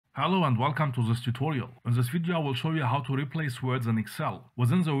Hello and welcome to this tutorial. In this video I will show you how to replace words in Excel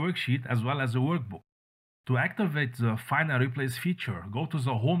within the worksheet as well as the workbook. To activate the Find and Replace feature, go to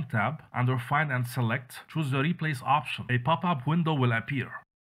the Home tab, under Find and select, choose the Replace option. A pop-up window will appear.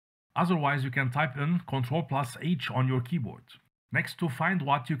 Otherwise you can type in Ctrl+H on your keyboard. Next, to find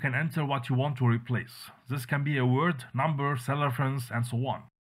what, you can enter what you want to replace. This can be a word, number, cell reference, and so on.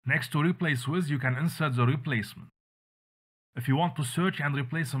 Next, to replace with, you can insert the replacement. If you want to search and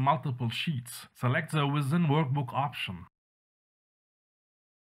replace multiple sheets, select the Within Workbook option.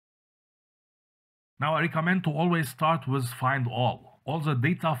 Now I recommend to always start with Find All. All the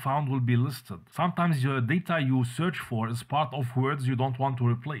data found will be listed. Sometimes the data you search for is part of words you don't want to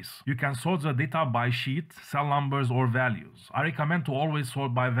replace. You can sort the data by sheet, cell numbers, or values. I recommend to always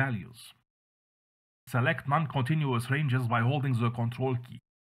sort by values. Select non-continuous ranges by holding the Control key.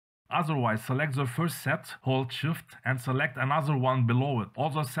 Otherwise, select the first set, hold Shift, and select another one below it. All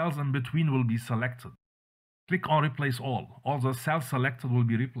the cells in between will be selected. Click on Replace All. All the cells selected will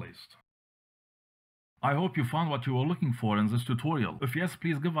be replaced. I hope you found what you were looking for in this tutorial. If yes,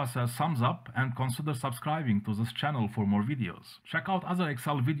 please give us a thumbs up and consider subscribing to this channel for more videos. Check out other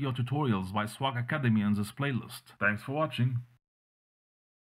Excel video tutorials by Swag Academy in this playlist. Thanks for watching.